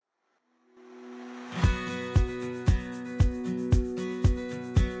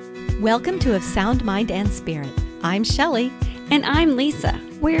Welcome to Of Sound Mind and Spirit. I'm Shelley. And I'm Lisa.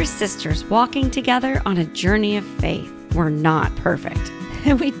 We're sisters walking together on a journey of faith. We're not perfect.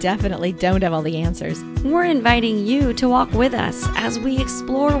 We definitely don't have all the answers. We're inviting you to walk with us as we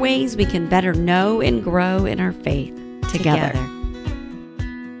explore ways we can better know and grow in our faith together.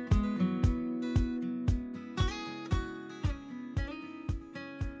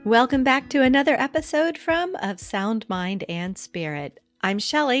 Welcome back to another episode from Of Sound Mind and Spirit. I'm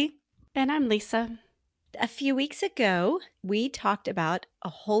Shelley. And I'm Lisa. A few weeks ago, we talked about a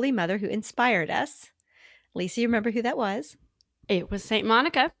Holy Mother who inspired us. Lisa, you remember who that was? It was St.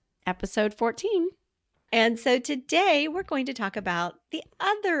 Monica, episode 14. And so today we're going to talk about the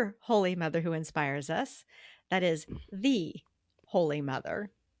other Holy Mother who inspires us. That is the Holy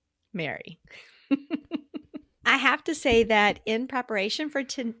Mother, Mary. I have to say that in preparation for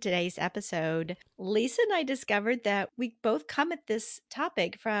today's episode, Lisa and I discovered that we both come at this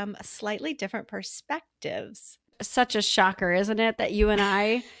topic from slightly different perspectives. Such a shocker, isn't it, that you and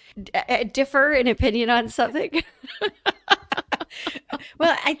I differ in opinion on something?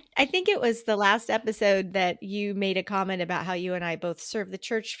 Well, I think it was the last episode that you made a comment about how you and I both serve the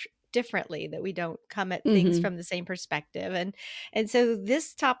church differently, that we don't come at things from the same perspective. And so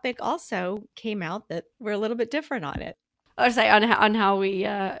this topic also came out that we're a little bit different on it. Or say on how we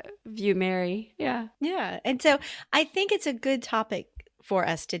view Mary. Yeah. Yeah. And so I think it's a good topic for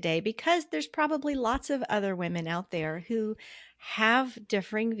us today because there's probably lots of other women out there who have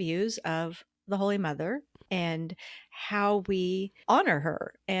differing views of the Holy Mother and how we honor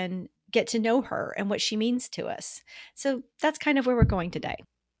her and get to know her and what she means to us. So that's kind of where we're going today.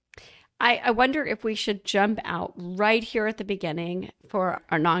 I wonder if we should jump out right here at the beginning for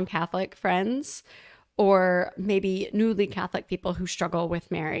our non-Catholic friends or maybe newly Catholic people who struggle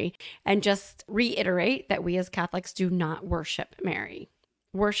with Mary and just reiterate that we as Catholics do not worship Mary.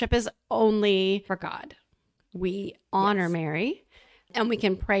 Worship is only for God. We honor Mary and we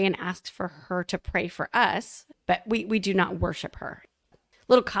can pray and ask for her to pray for us, but we do not worship her.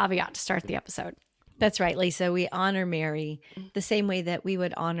 Little caveat to start the episode. That's right, Lisa. We honor Mary the same way that we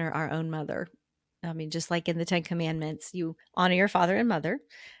would honor our own mother. I mean, just like in the Ten Commandments, you honor your father and mother,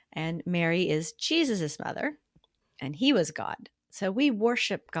 and Mary is Jesus's mother, and he was God. So we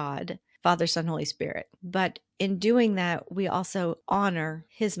worship God, Father, Son, Holy Spirit. But in doing that, we also honor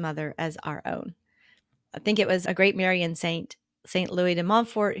his mother as our own. I think it was a great Marian saint, St. Louis de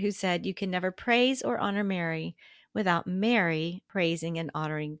Montfort, who said, "You can never praise or honor Mary without Mary praising and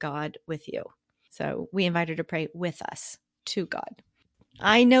honoring God with you." So we invite her to pray with us to God.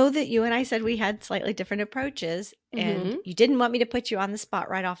 I know that you and I said we had slightly different approaches, and you didn't want me to put you on the spot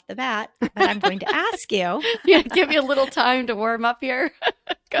right off the bat, but I'm going to ask you. Yeah, give you a little time to warm up here.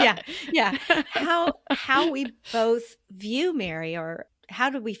 Yeah. How we both view Mary, or how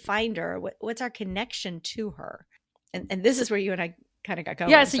do we find her? What's our connection to her? And this is where you and I kind of got going.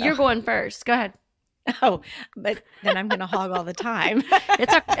 Yeah, so you're going first. Go ahead. Oh, but then I'm going to hog all the time.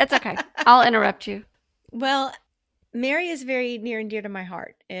 It's okay. I'll interrupt you. Well, Mary is very near and dear to my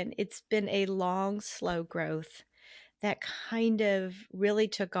heart, and it's been a long, slow growth that kind of really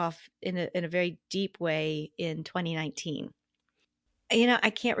took off in a very deep way in 2019. You know, I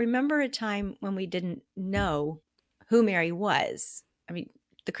can't remember a time when we didn't know who Mary was. I mean,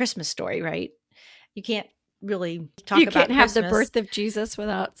 the Christmas story, right? You can't really talk about Christmas. You can't have the birth of Jesus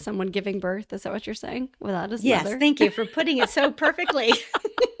without someone giving birth. Is that what you're saying? Without his mother? Yes, thank you for putting it so perfectly.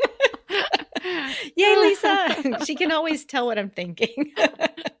 Yay, Lisa. She can always tell what I'm thinking.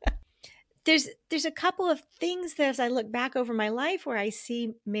 There's a couple of things that as I look back over my life where I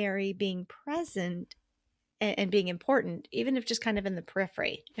see Mary being present and being important, even if just kind of in the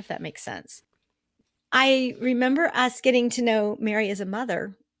periphery, if that makes sense. I remember us getting to know Mary as a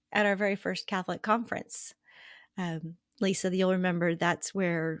mother at our very first Catholic conference. Lisa, you'll remember that's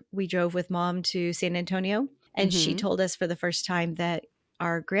where we drove with Mom to San Antonio. And she told us for the first time that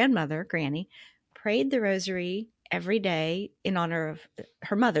our grandmother, Granny, prayed the rosary every day in honor of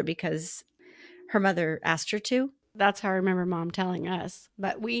her mother because her mother asked her to. That's how I remember Mom telling us.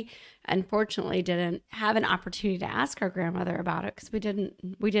 But we unfortunately didn't have an opportunity to ask our grandmother about it because we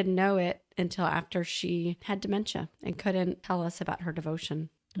didn't know it until after she had dementia and couldn't tell us about her devotion,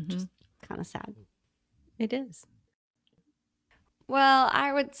 which is kind of sad. It is. Well,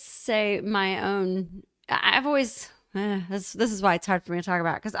 I would say my own. I've always this is why it's hard for me to talk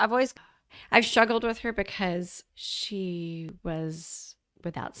about because I've struggled with her because she was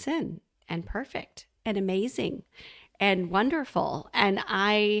without sin and perfect and amazing and wonderful, and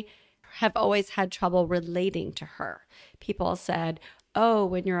I have always had trouble relating to her. People said, oh,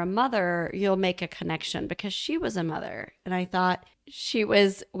 when you're a mother, you'll make a connection because she was a mother. And I thought she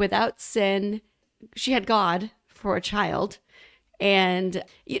was without sin. She had God for a child. And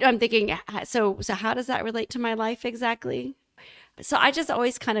I'm thinking, so how does that relate to my life exactly? So I just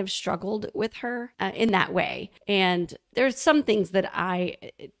always kind of struggled with her in that way. And there's some things that I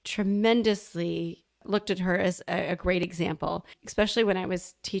tremendously looked at her as a great example, especially when I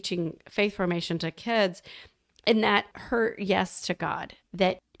was teaching faith formation to kids, in that her yes to God,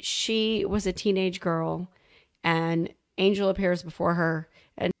 that she was a teenage girl and angel appears before her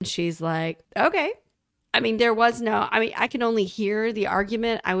and she's like, okay. I mean, there was no, I mean, I can only hear the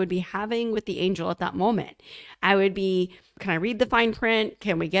argument I would be having with the angel at that moment. I would be, can I read the fine print?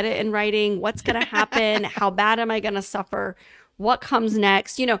 Can we get it in writing? What's going to happen? How bad am I going to suffer? What comes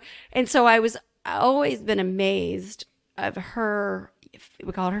next? And so I was always been amazed of her.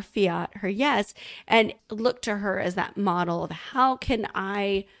 We call her fiat, her yes, and look to her as that model of how can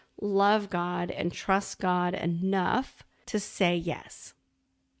I love God and trust God enough to say yes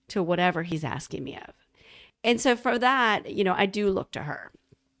to whatever he's asking me of. And so for that, I do look to her.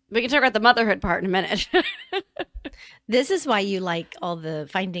 We can talk about the motherhood part in a minute. This is why you like all the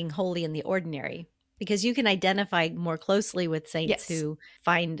finding holy in the ordinary, because you can identify more closely with saints Yes. who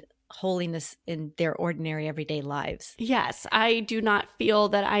find holiness in their ordinary everyday lives. Yes, I do not feel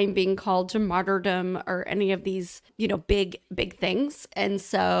that I'm being called to martyrdom or any of these, big things. And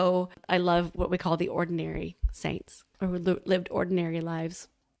so I love what we call the ordinary saints, or who lived ordinary lives.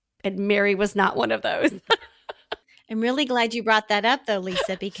 And Mary was not one of those. I'm really glad you brought that up, though,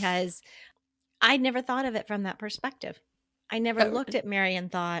 Lisa, because I never thought of it from that perspective. I never looked at Mary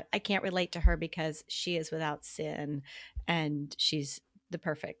and thought, I can't relate to her because she is without sin and she's the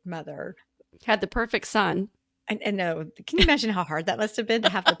perfect mother. Had the perfect son. And no, can you imagine how hard that must have been to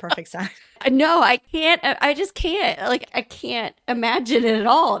have the perfect son? No, I can't. I just can't. I can't imagine it at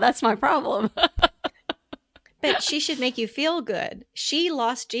all. That's my problem. But she should make you feel good. She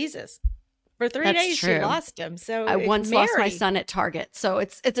lost Jesus. For 3 That's days, true. she lost him. So I once lost my Mary, son at Target. So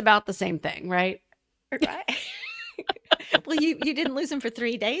it's about the same thing, right? right? Well, you didn't lose him for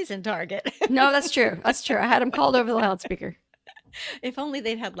 3 days in Target. No, that's true. That's true. I had him called over the loudspeaker. If only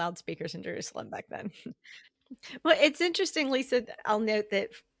they'd had loudspeakers in Jerusalem back then. Well, it's interesting, Lisa. I'll note that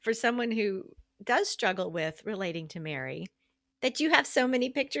for someone who does struggle with relating to Mary, that you have so many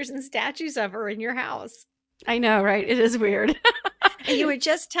pictures and statues of her in your house. I know, right? It is weird. And you were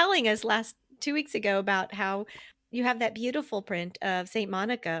just telling us 2 weeks ago about how you have that beautiful print of Saint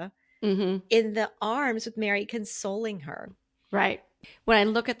Monica Mm-hmm. in the arms with Mary consoling her. Right. When I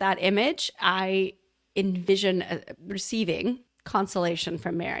look at that image, I envision receiving consolation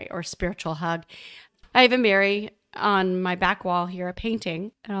from Mary or spiritual hug. I have a Mary on my back wall here, a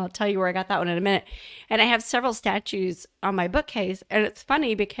painting, and I'll tell you where I got that one in a minute. And I have several statues on my bookcase. And it's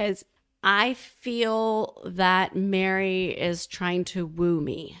funny because I feel that Mary is trying to woo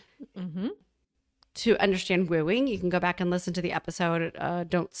me. Mm-hmm. To understand wooing, you can go back and listen to the episode,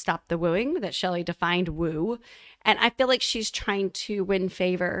 Don't Stop the Wooing, that Shelley defined woo. And I feel like she's trying to win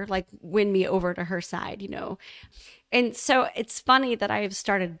favor, like win me over to her side, And so it's funny that I've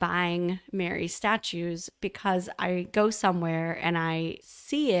started buying Mary statues because I go somewhere and I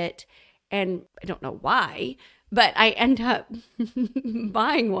see it and I don't know why, but I end up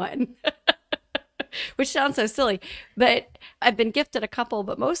buying one. Which sounds so silly, but I've been gifted a couple,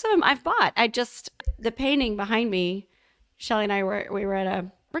 but most of them I've bought. The painting behind me, Shelley and I were at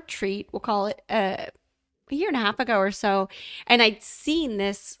a retreat, we'll call it, a year and a half ago or so, and I'd seen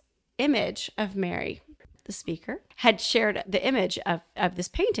this image of Mary. The speaker had shared the image of this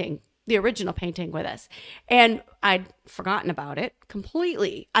painting, the original painting, with us, and I'd forgotten about it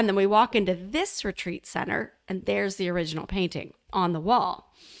completely. And then we walk into this retreat center, and there's the original painting on the wall.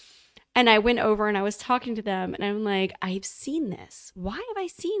 And I went over and I was talking to them and I'm like, I've seen this. Why have I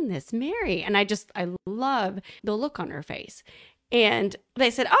seen this, Mary? And I love the look on her face. And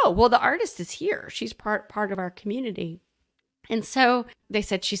they said, oh, well, the artist is here. She's part of our community. And so they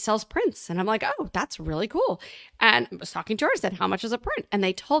said she sells prints. And I'm like, oh, that's really cool. And I was talking to her, I said, how much is a print? And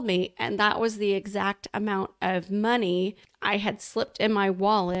they told me, and that was the exact amount of money I had slipped in my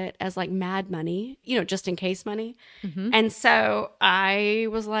wallet as like mad money, just in case money. Mm-hmm. And so I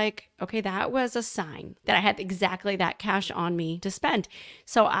was like, okay, that was a sign that I had exactly that cash on me to spend.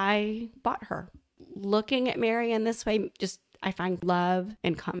 So I bought her. Looking at Mary in this way, I find love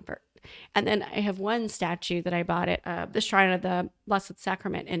and comfort. And then I have one statue that I bought at the Shrine of the Blessed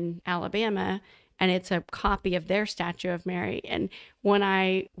Sacrament in Alabama, and it's a copy of their statue of Mary. And when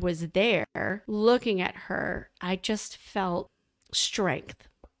I was there looking at her, I just felt strength.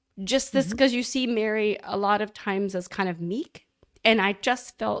 Just this, because you see Mary a lot of times as kind of meek And I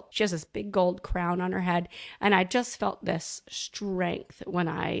just felt she has this big gold crown on her head. And I just felt this strength when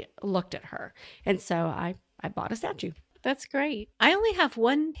I looked at her. And so I bought a statue. That's great. I only have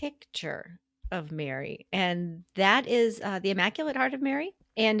one picture of Mary, and that is the Immaculate Heart of Mary.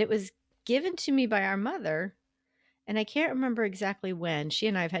 And it was given to me by our mother. And I can't remember exactly when. She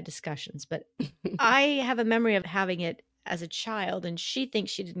and I have had discussions, but I have a memory of having it as a child, and she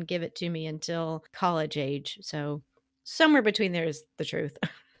thinks she didn't give it to me until college age. So somewhere between there is the truth.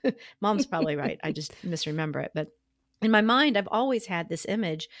 Mom's probably right. I just misremember it. But in my mind, I've always had this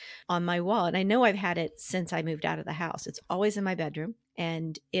image on my wall, and I know I've had it since I moved out of the house. It's always in my bedroom,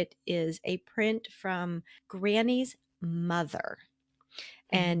 and it is a print from Granny's mother.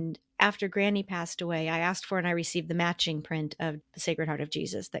 And after Granny passed away, I asked for and I received the matching print of the Sacred Heart of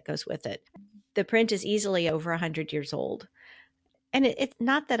Jesus that goes with it. The print is easily over 100 years old. And it's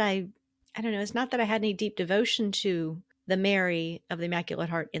not that I don't know, it's not that I had any deep devotion to the Mary of the Immaculate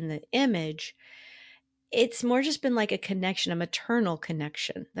Heart in the image. It's more just been like a connection, a maternal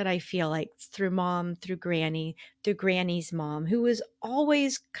connection that I feel like through mom, through Granny's mom, who was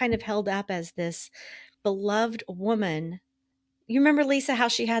always kind of held up as this beloved woman. You remember, Lisa, how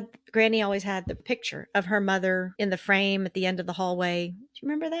Granny always had the picture of her mother in the frame at the end of the hallway? Do you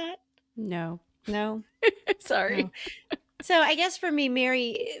remember that? No. No? Sorry. No. So I guess for me,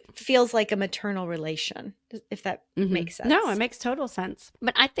 Mary feels like a maternal relation, if that makes sense. No, it makes total sense.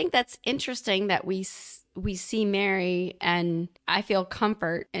 But I think that's interesting that we see Mary and I feel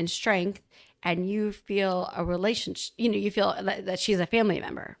comfort and strength, and you feel a relationship, you feel that she's a family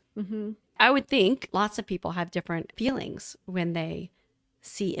member. Mm-hmm. I would think lots of people have different feelings when they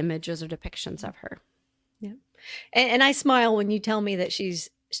see images or depictions of her. Yeah. And I smile when you tell me that she's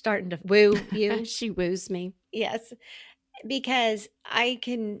starting to woo you. She woos me. Yes, because I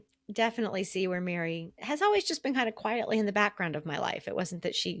can definitely see where Mary has always just been kind of quietly in the background of my life. It wasn't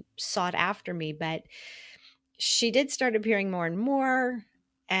that she sought after me, but she did start appearing more and more.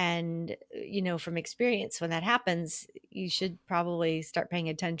 And, from experience, when that happens, you should probably start paying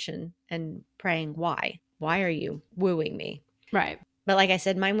attention and praying, why? Why are you wooing me? Right. But like I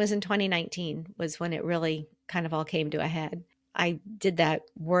said, mine was in 2019 was when it really kind of all came to a head. I did that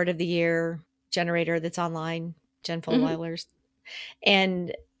word of the year generator that's online, Jen Fulwiler's.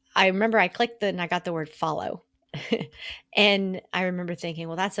 And I remember I clicked and I got the word follow. And I remember thinking,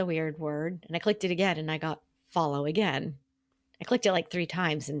 well, that's a weird word. And I clicked it again and I got follow again. I clicked it like 3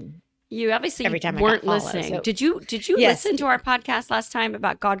 times, and you obviously every time weren't I got follow, listening. so. Did you Yes. listen to our podcast last time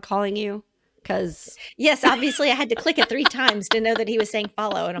about God calling you? Because yes, obviously I had to click it 3 times to know that he was saying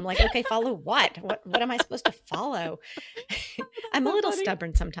follow. And I'm like, okay, follow what? What am I supposed to follow? I'm a little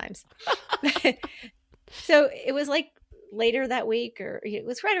stubborn sometimes. So it was like later that week, or it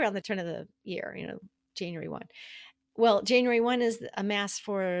was right around the turn of the year, January 1. Well, January 1 is a mass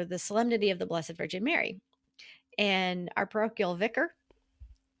for the Solemnity of the Blessed Virgin Mary. And our parochial vicar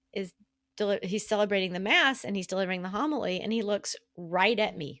he's celebrating the mass and he's delivering the homily, and he looks right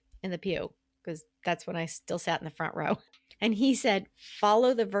at me in the pew, because that's when I still sat in the front row. And he said,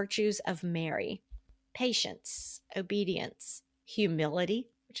 follow the virtues of Mary: patience, obedience, humility,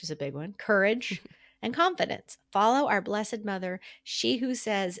 which is a big one, courage, and confidence. Follow our Blessed Mother, she who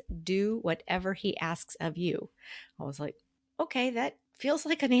says, do whatever he asks of you. I was like, okay, that feels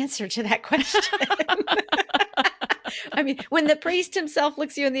like an answer to that question. I mean, when the priest himself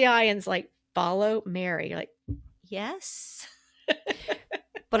looks you in the eye and is like, follow Mary, you're like, yes.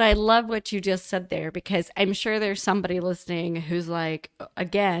 But I love what you just said there, because I'm sure there's somebody listening who's like,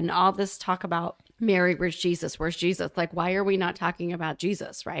 again, all this talk about Mary, where's Jesus? Where's Jesus? Like, why are we not talking about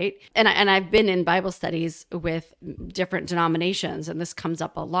Jesus, right? And I've been in Bible studies with different denominations, and this comes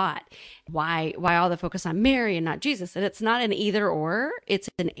up a lot. Why all the focus on Mary and not Jesus? And it's not an either or, it's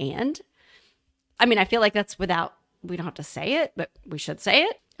an and. I mean, I feel like that's we don't have to say it, but we should say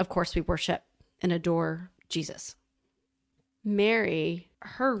it. Of course, we worship and adore Jesus. Mary,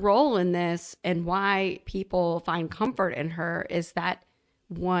 her role in this and why people find comfort in her is that,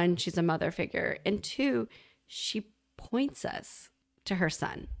 1, she's a mother figure, and 2, she points us to her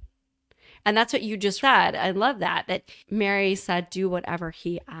son. And that's what you just said. I love that Mary said, do whatever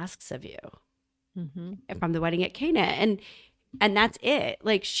he asks of you. From the wedding at Cana. And that's it.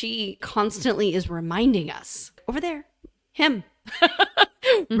 Like, she constantly is reminding us, over there, him.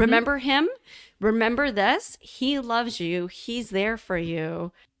 Remember him? Remember this? He loves you. He's there for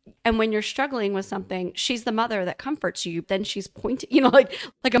you. And when you're struggling with something, she's the mother that comforts you. Then she's pointing,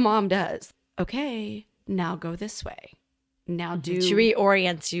 like a mom does. Okay, now go this way. Now do. She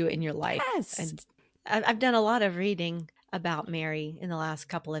reorients you in your life. Yes. And I've done a lot of reading about Mary in the last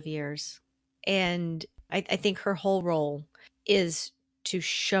couple of years. And I think her whole role is to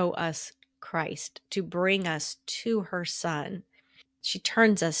show us Christ, to bring us to her Son. She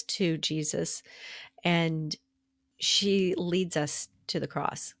turns us to Jesus, and she leads us to the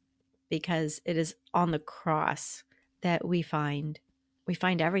cross, because it is on the cross that we find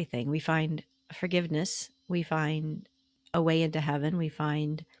everything. We find forgiveness, we find a way into heaven, we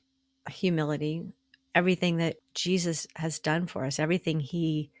find humility, everything that Jesus has done for us, everything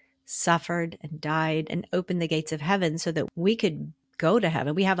he suffered and died and opened the gates of heaven so that we could go to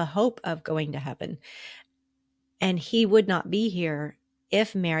heaven. We have a hope of going to heaven. And he would not be here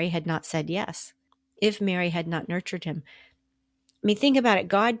if Mary had not said yes, if Mary had not nurtured him. I mean, think about it.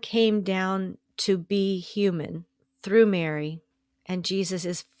 God came down to be human through Mary, and Jesus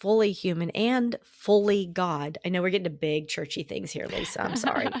is fully human and fully God. I know we're getting to big churchy things here, Lisa. I'm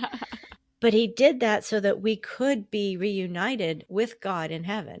sorry. But he did that so that we could be reunited with God in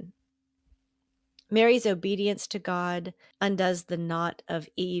heaven. Mary's obedience to God undoes the knot of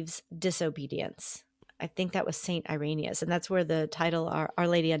Eve's disobedience. I think that was Saint Irenaeus, and that's where the title Our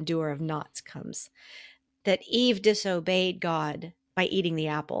Lady Undoer of Knots comes. That Eve disobeyed God by eating the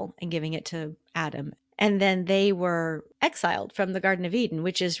apple and giving it to Adam. And then they were exiled from the Garden of Eden,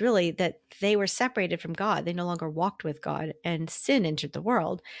 which is really that they were separated from God. They no longer walked with God, and sin entered the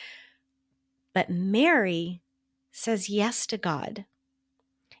world. But Mary says yes to God.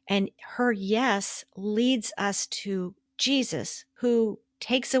 And her yes leads us to Jesus, who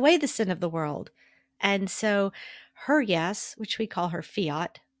takes away the sin of the world. And so her yes, which we call her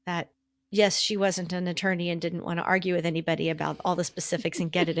fiat, that yes, she wasn't an attorney and didn't want to argue with anybody about all the specifics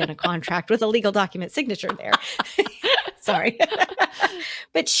and get it in a contract with a legal document signature there. Sorry.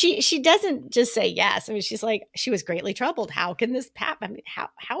 But she doesn't just say yes. I mean, she's like, she was greatly troubled. How can this happen? I mean,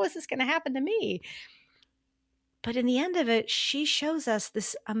 how is this going to happen to me? But in the end of it, she shows us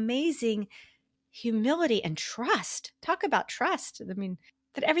this amazing humility and trust. Talk about trust. I mean,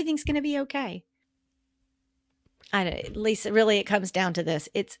 that everything's going to be okay. Lisa, really, it comes down to this.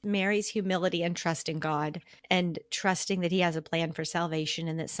 It's Mary's humility and trust in God, and trusting that he has a plan for salvation,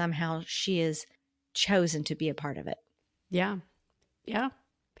 and that somehow she is chosen to be a part of it. Yeah. Yeah.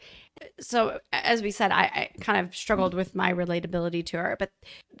 So, as we said, I kind of struggled with my relatability to her, but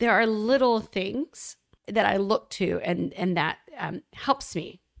there are little things that I look to, and that helps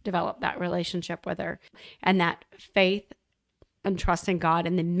me develop that relationship with her. And that faith and trust in God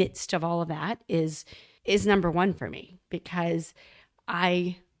in the midst of all of that is number one for me, because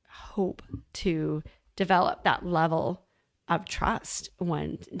I hope to develop that level of trust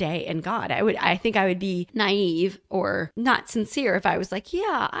one day in God. I think I would be naive or not sincere if I was like,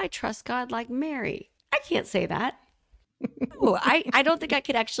 yeah, I trust God like Mary. I can't say that. No, I don't think I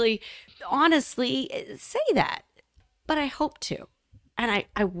could actually honestly say that, but I hope to, and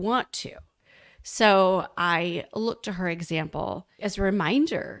I want to. So I look to her example as a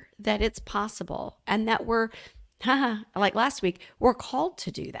reminder that it's possible, and that we're, like last week, we're called to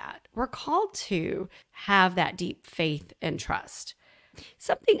do that. We're called to have that deep faith and trust.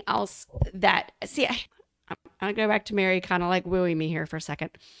 Something else that, see, I'm going to go back to Mary, kind of like wooing me here for a second.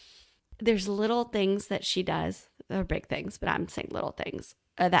 There's little things that she does. They're big things, but I'm saying little things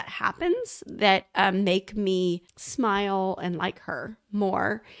that happens that make me smile and like her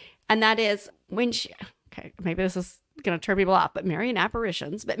more. And that is when she, okay, maybe this is going to turn people off, but Mary in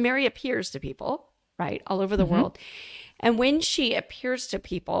apparitions, but Mary appears to people, right, all over the world. And when she appears to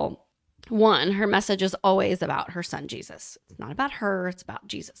people, one, her message is always about her son, Jesus. It's not about her, it's about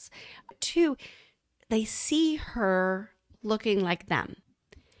Jesus. Two, they see her looking like them.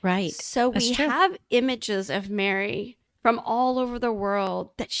 Right. So we have images of Mary from all over the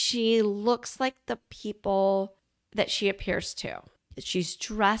world that she looks like the people that she appears to. She's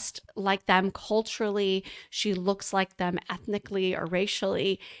dressed like them culturally. She looks like them ethnically or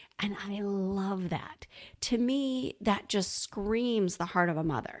racially. And I love that. To me, that just screams the heart of a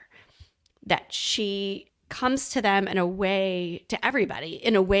mother, that she comes to them in a way, to everybody,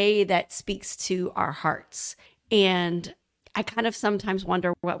 in a way that speaks to our hearts. And I kind of sometimes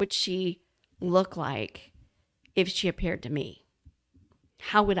wonder, what would she look like if she appeared to me?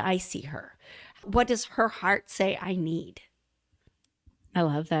 How would I see her? What does her heart say I need? I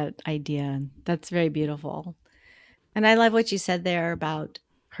love that idea. That's very beautiful. And I love what you said there about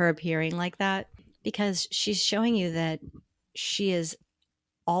her appearing like that, because she's showing you that she is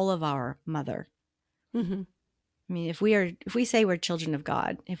all of our mother. Mm-hmm. I mean, if we say we're children of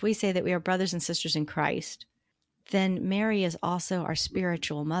God, if we say that we are brothers and sisters in Christ, then Mary is also our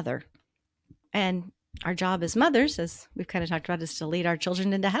spiritual mother. And our job as mothers, as we've kind of talked about, is to lead our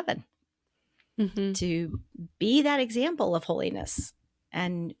children into heaven, to be that example of holiness.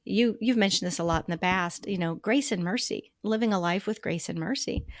 And you've mentioned this a lot in the past, grace and mercy, living a life with grace and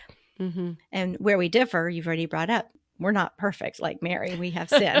mercy. Mm-hmm. And where we differ, you've already brought up, we're not perfect like Mary. We have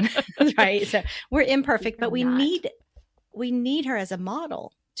sin, right? So we're imperfect, but we need her as a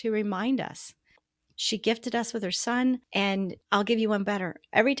model to remind us. She gifted us with her son. And I'll give you one better.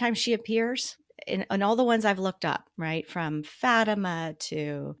 Every time she appears, in all the ones I've looked up, right, from Fatima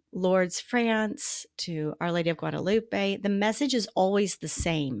to Lourdes, France, to Our Lady of Guadalupe, the message is always the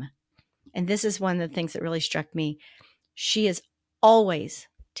same. And this is one of the things that really struck me. She is always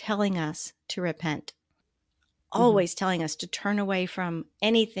telling us to repent, always telling us to turn away from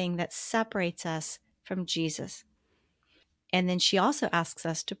anything that separates us from Jesus. And then she also asks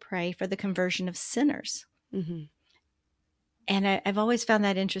us to pray for the conversion of sinners. Mm-hmm. And I've always found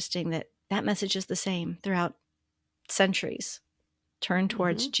that interesting, that message is the same throughout centuries. Turn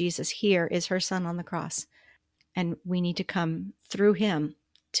towards Jesus. Here is her son on the cross. And we need to come through him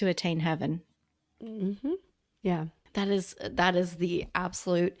to attain heaven. Mm-hmm. Yeah, that is the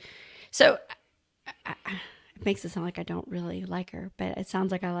absolute. So it makes it sound like I don't really like her, but it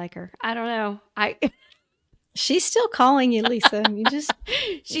sounds like I like her. I don't know. She's still calling you, Lisa.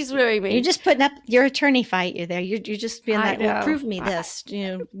 She's wooing me. You're just putting up your attorney fight. You're there. You're just being like, well, know. prove me this.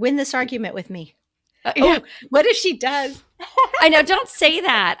 Win this argument with me. Yeah. Oh, what if she does? I know. Don't say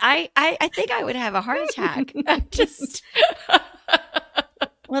that. I think I would have a heart attack. Just.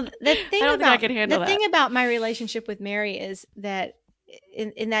 Well, the thing thing about my relationship with Mary is that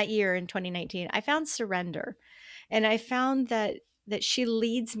in that year, in 2019, I found surrender, and I found that she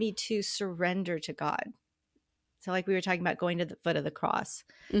leads me to surrender to God. So, like we were talking about going to the foot of the cross,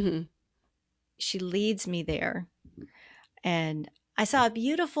 she leads me there, and I saw a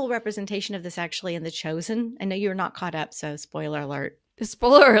beautiful representation of this actually in The Chosen. I know you're not caught up, so spoiler alert.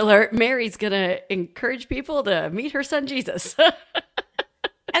 Spoiler alert, Mary's going to encourage people to meet her son, Jesus.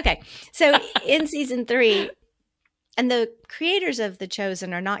 Okay. So in season 3, and the creators of The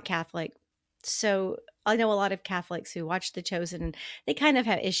Chosen are not Catholic. So I know a lot of Catholics who watch The Chosen, and they kind of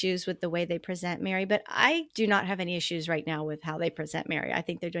have issues with the way they present Mary, but I do not have any issues right now with how they present Mary. I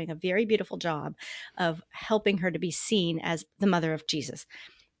think they're doing a very beautiful job of helping her to be seen as the mother of Jesus.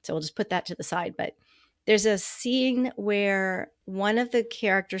 So we'll just put that to the side. But there's a scene where one of the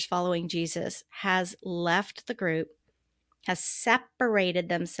characters following Jesus has left the group, has separated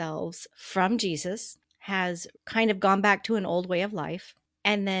themselves from Jesus, has kind of gone back to an old way of life,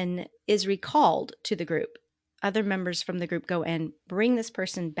 and then is recalled to the group. Other members from the group go and bring this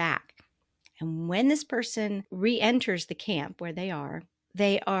person back. And when this person re-enters the camp where they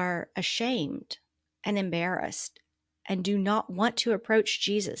are ashamed and embarrassed and do not want to approach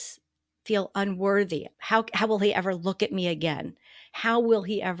Jesus, feel unworthy. How will he ever look at me again? How will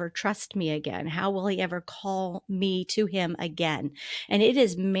he ever trust me again? How will he ever call me to him again? And it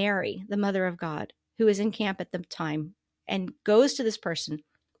is Mary, the mother of God, who is in camp at the time and goes to this person,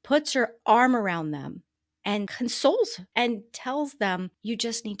 puts her arm around them and consoles and tells them, you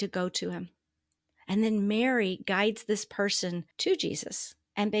just need to go to him. And then Mary guides this person to Jesus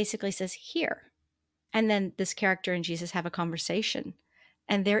and basically says, here. And then this character and Jesus have a conversation.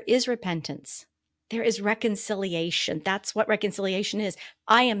 And there is repentance. There is reconciliation. That's what reconciliation is.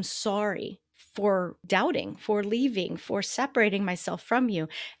 I am sorry for doubting, for leaving, for separating myself from you.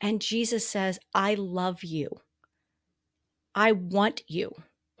 And Jesus says, I love you. I want you.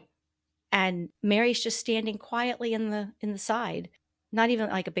 And Mary's just standing quietly in the side, not even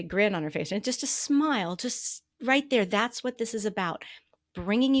like a big grin on her face, and just a smile, just right there. That's what this is about,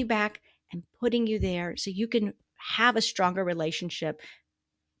 bringing you back and putting you there so you can have a stronger relationship,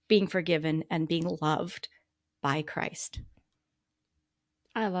 being forgiven and being loved by Christ.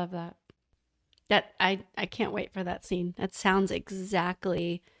 I love that. I can't wait for that scene. That sounds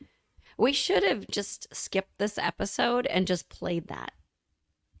exactly. We should have just skipped this episode and just played that.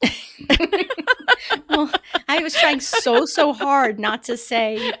 Well, I was trying so hard not to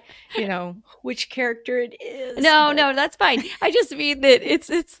say, which character it is. No, that's fine. I just mean that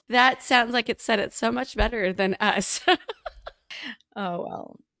it's that sounds like it said it so much better than us. Oh,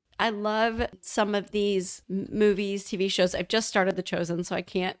 well. I love some of these movies, TV shows. I've just started The Chosen, so I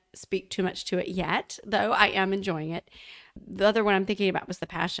can't speak too much to it yet, though I am enjoying it. The other one I'm thinking about was The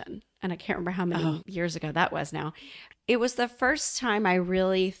Passion, and I can't remember how many years ago that was now. It was the first time I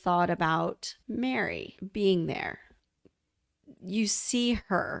really thought about Mary being there. You see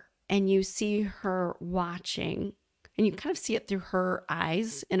her, and you see her watching, and you kind of see it through her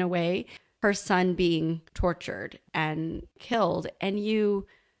eyes in a way, her son being tortured and killed, and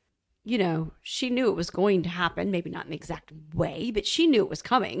she knew it was going to happen, maybe not in the exact way, but she knew it was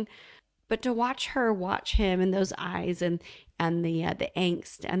coming. But to watch her watch him in those eyes and and the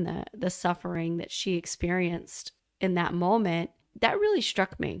angst and the suffering that she experienced in that moment, that really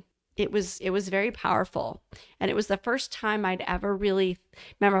struck me. It was very powerful, and it was the first time I'd ever really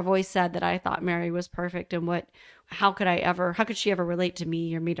remember. I've always said that I thought Mary was perfect, and how could she ever relate to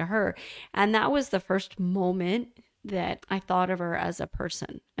me or me to her? And that was the first moment that I thought of her as a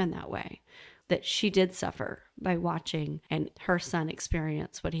person in that way, that she did suffer by watching and her son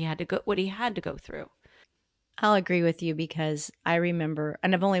experience what he had to go through. I'll agree with you because I remember,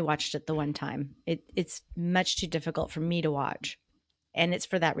 and I've only watched it the one time. It's much too difficult for me to watch. And it's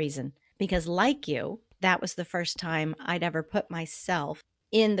for that reason. Because, like you, that was the first time I'd ever put myself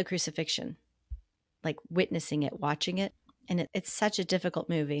in the crucifixion, like witnessing it, watching it. And it's such a difficult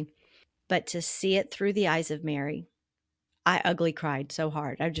movie. But to see it through the eyes of Mary, I ugly cried so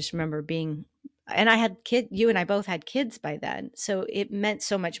hard. I just remember being, and I had you and I both had kids by then. So it meant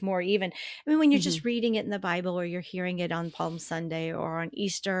so much more. Even, I mean, when you're Mm-hmm. just reading it in the Bible or you're hearing it on Palm Sunday or on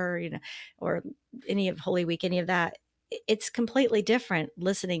Easter, or any of Holy Week, any of that, it's completely different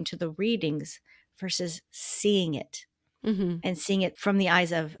listening to the readings versus seeing it, Mm-hmm. and seeing it from the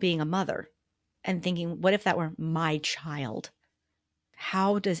eyes of being a mother and thinking, what if that were my child?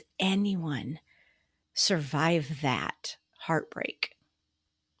 How does anyone survive that heartbreak?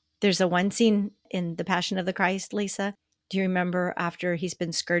 There's a one scene in The Passion of the Christ, Lisa. Do you remember after he's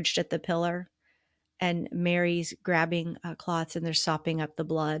been scourged at the pillar and Mary's grabbing cloths and they're sopping up the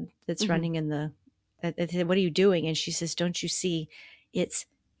blood that's Mm-hmm. running in the. They said, what are you doing? And she says, don't you see? It's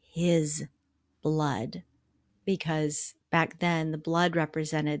his blood. Because back then, the blood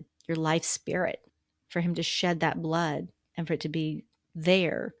represented your life spirit. For him to shed that blood and for it to be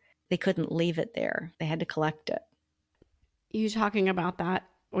there, they couldn't leave it there. They had to collect it. You talking about that,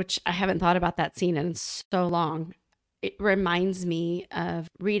 which I haven't thought about that scene in so long. It reminds me of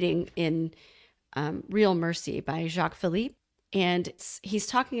reading in Real Mercy by Jacques Philippe. And he's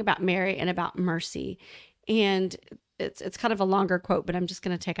talking about Mary and about mercy. And it's kind of a longer quote, but I'm just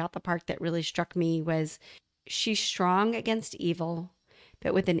going to take out the part that really struck me was, she's strong against evil,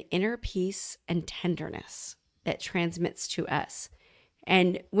 but with an inner peace and tenderness that transmits to us.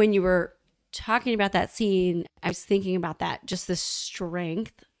 And when you were talking about that scene, I was thinking about that, just this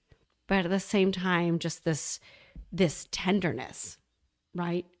strength, but at the same time, just this tenderness,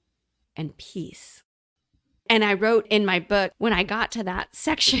 right? And peace. And I wrote in my book, when I got to that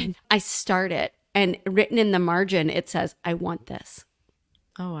section, I start it, and written in the margin, it says, I want this.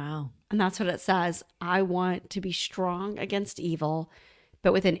 Oh, wow. And that's what it says. I want to be strong against evil,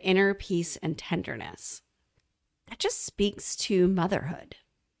 but with an inner peace and tenderness. That just speaks to motherhood.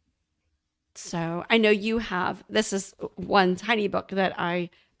 So I know you have, this is one tiny book that I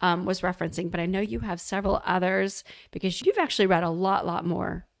was referencing, but I know you have several others because you've actually read a lot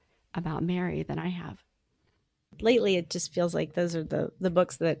more about Mary than I have. Lately, it just feels like those are the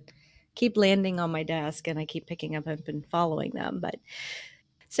books that keep landing on my desk and I keep picking up and following them. But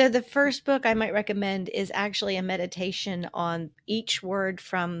so the first book I might recommend is actually a meditation on each word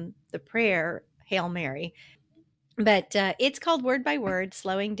from the prayer, Hail Mary. But it's called Word by Word,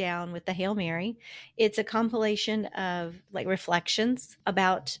 Slowing Down with the Hail Mary. It's a compilation of like reflections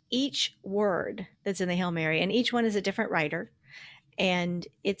about each word that's in the Hail Mary, and each one is a different writer. And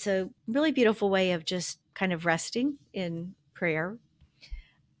it's a really beautiful way of just kind of resting in prayer.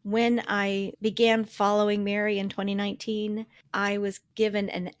 When I began following Mary in 2019, I was given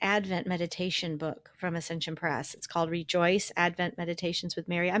an Advent meditation book from Ascension Press. It's called Rejoice Advent Meditations with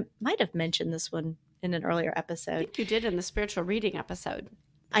Mary. I might have mentioned this one in an earlier I episode. think you did in the spiritual reading episode.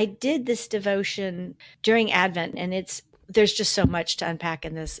 I did this devotion during Advent, and there's just so much to unpack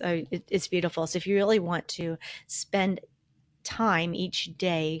in this. It's beautiful. So if you really want to spend time each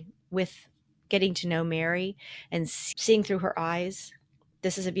day with getting to know Mary and seeing through her eyes,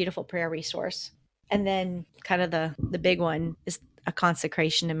 this is a beautiful prayer resource. And then kind of the big one is a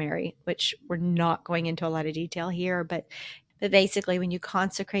consecration to Mary, which we're not going into a lot of detail here, but basically when you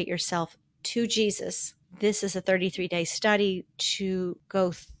consecrate yourself to Jesus, this is a 33-day study to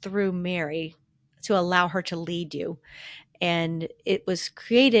go through Mary, to allow her to lead you. And it was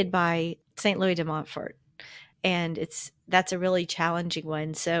created by St. Louis de Montfort, and that's a really challenging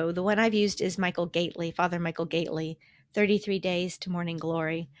one. So the one I've used is Michael Gately, Father Michael Gately, 33 Days to Morning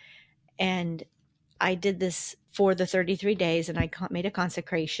Glory. And I did this for the 33 days, and I made a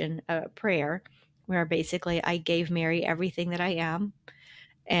consecration, a prayer, where basically I gave Mary everything that I am,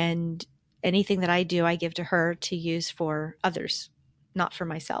 and anything that I do, I give to her to use for others, not for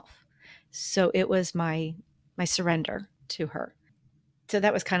myself. So it was my surrender to her. So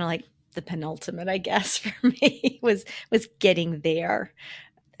that was kind of like the penultimate, I guess, for me was getting there.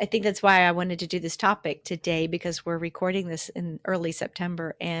 I think that's why I wanted to do this topic today, because we're recording this in early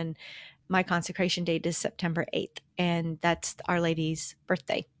September and my consecration date is September 8th. And that's Our Lady's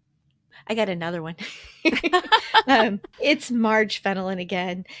birthday. I got another one. It's Marge Fenelon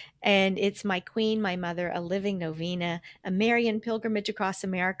again, and it's My Queen, My Mother, a Living Novena, a Marian Pilgrimage Across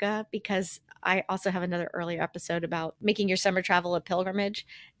America, because I also have another earlier episode about making your summer travel a pilgrimage.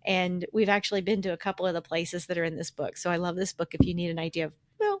 And we've actually been to a couple of the places that are in this book. So I love this book if you need an idea of,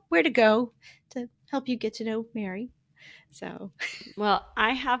 well, where to go to help you get to know Mary. So, Well,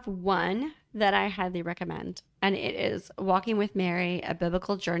 I have one that I highly recommend, and it is Walking with Mary, A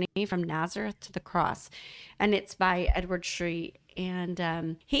Biblical Journey from Nazareth to the Cross. And it's by Edward Shree.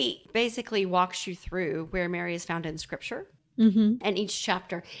 And he basically walks you through where Mary is found in Scripture and each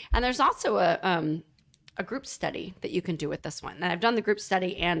chapter. And there's also a group study that you can do with this one. And I've done the group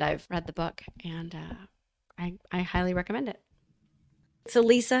study and I've read the book, and I highly recommend it. So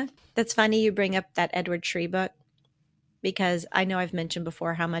Lisa, that's funny you bring up that Edward Shree book, because I know I've mentioned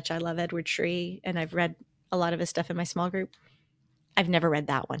before how much I love Edward Shree, and I've read a lot of his stuff in my small group. I've never read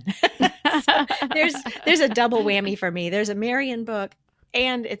that one. So there's a double whammy for me. There's a Marian book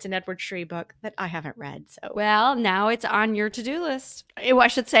and it's an Edward Shree book that I haven't read. So, well, now it's on your to-do list. Oh, I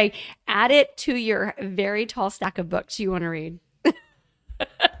should say, add it to your very tall stack of books you want to read.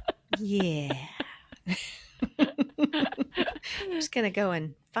 Yeah. I'm just going to go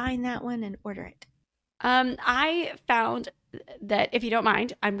and find that one and order it. I found that, if you don't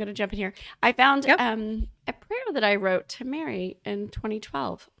mind, I'm going to jump in here. I found a prayer that I wrote to Mary in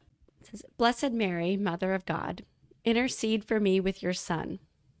 2012. It says, "Blessed Mary, Mother of God, intercede for me with your Son.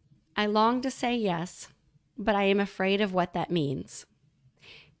 I long to say yes, but I am afraid of what that means.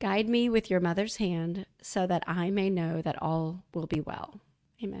 Guide me with your mother's hand so that I may know that all will be well.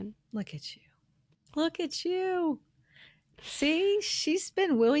 Amen." Look at you. Look at you. See, she's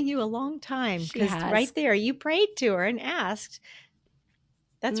been wooing you a long time, because right there you prayed to her and asked.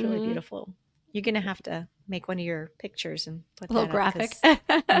 That's really beautiful. You're going to have to make one of your pictures and put a little graphic. Yeah,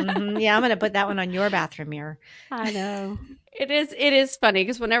 I'm going to put that one on your bathroom mirror. I know. It is funny,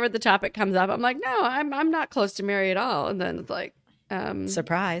 because whenever the topic comes up, I'm like, no, I'm not close to Mary at all. And then it's like,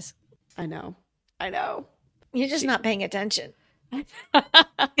 surprise. I know. You're just not paying attention.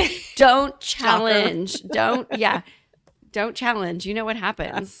 Don't challenge. Don't challenge. You know what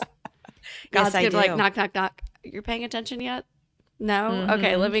happens. God's Yes, gonna be like, knock, knock, knock. You're paying attention yet? No?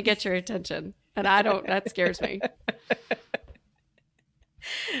 Okay, let me get your attention. And that scares me.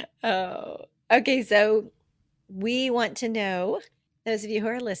 Oh, okay. So we want to know, those of you who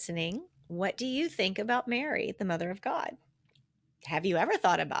are listening, what do you think about Mary, the Mother of God? Have you ever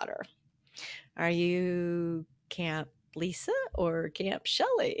thought about her? Are you Camp Lisa or Camp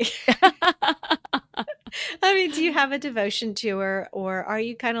Shelley? I mean, do you have a devotion to her, or are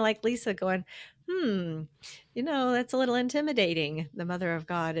you kind of like Lisa going, that's a little intimidating. The Mother of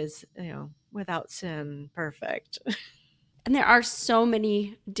God is, without sin, perfect. And there are so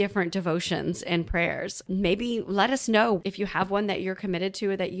many different devotions and prayers. Maybe let us know if you have one that you're committed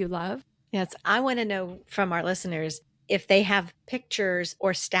to or that you love. Yes, I want to know from our listeners if they have pictures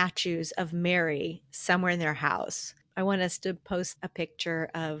or statues of Mary somewhere in their house. I want us to post a picture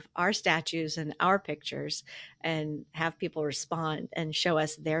of our statues and our pictures and have people respond and show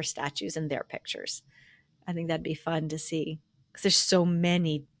us their statues and their pictures. I think that'd be fun to see, because there's so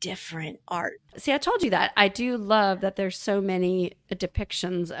many different art. See, I told you that. I do love that there's so many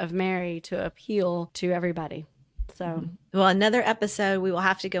depictions of Mary to appeal to everybody. So, well, another episode, we will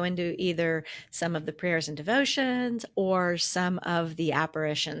have to go into either some of the prayers and devotions or some of the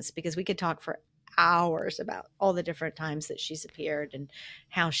apparitions, because we could talk for hours about all the different times that she's appeared and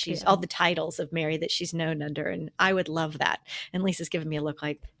how she's all the titles of Mary that she's known under. And I would love that. And Lisa's giving me a look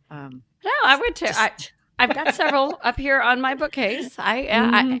like, no, I would too. I've got several up here on my bookcase.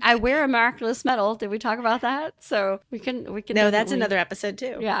 I wear a miraculous medal. Did we talk about that? So we can. No, that's another episode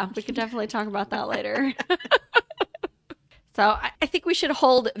too. Yeah, we can definitely talk about that later. So I think we should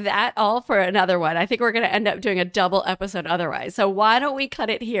hold that all for another one. I think we're going to end up doing a double episode otherwise. So why don't we cut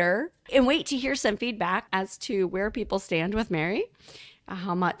it here and wait to hear some feedback as to where people stand with Mary,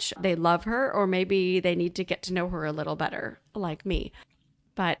 how much they love her, or maybe they need to get to know her a little better, like me.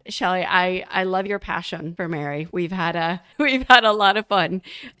 But Shelley, I love your passion for Mary. We've had a lot of fun,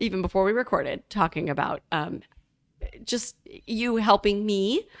 even before we recorded, talking about just you helping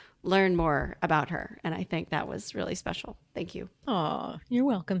me learn more about her. And I think that was really special. Thank you. Oh, you're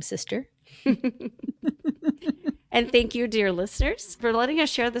welcome, sister. And thank you, dear listeners, for letting us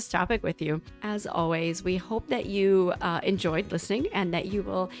share this topic with you. As always, we hope that you enjoyed listening and that you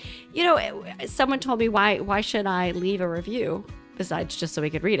will, someone told me, why should I leave a review? besides just so we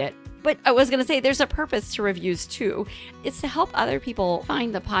could read it. But I was going to say there's a purpose to reviews too. It's to help other people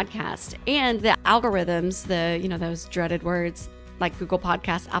find the podcast, and the algorithms, those dreaded words like Google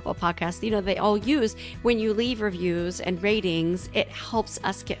Podcasts, Apple Podcasts, they all use when you leave reviews and ratings, it helps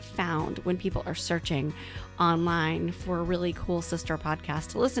us get found when people are searching online for a really cool sister podcast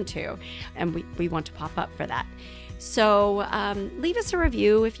to listen to. And we want to pop up for that. So leave us a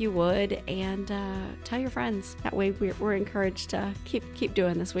review if you would, and tell your friends. That way we're encouraged to keep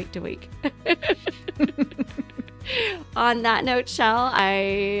doing this week to week. On that note, Shell,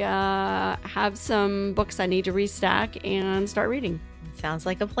 I have some books I need to restack and start reading. Sounds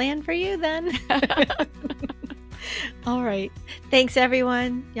like a plan for you then. All right. Thanks,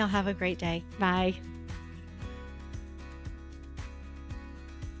 everyone. Y'all have a great day. Bye.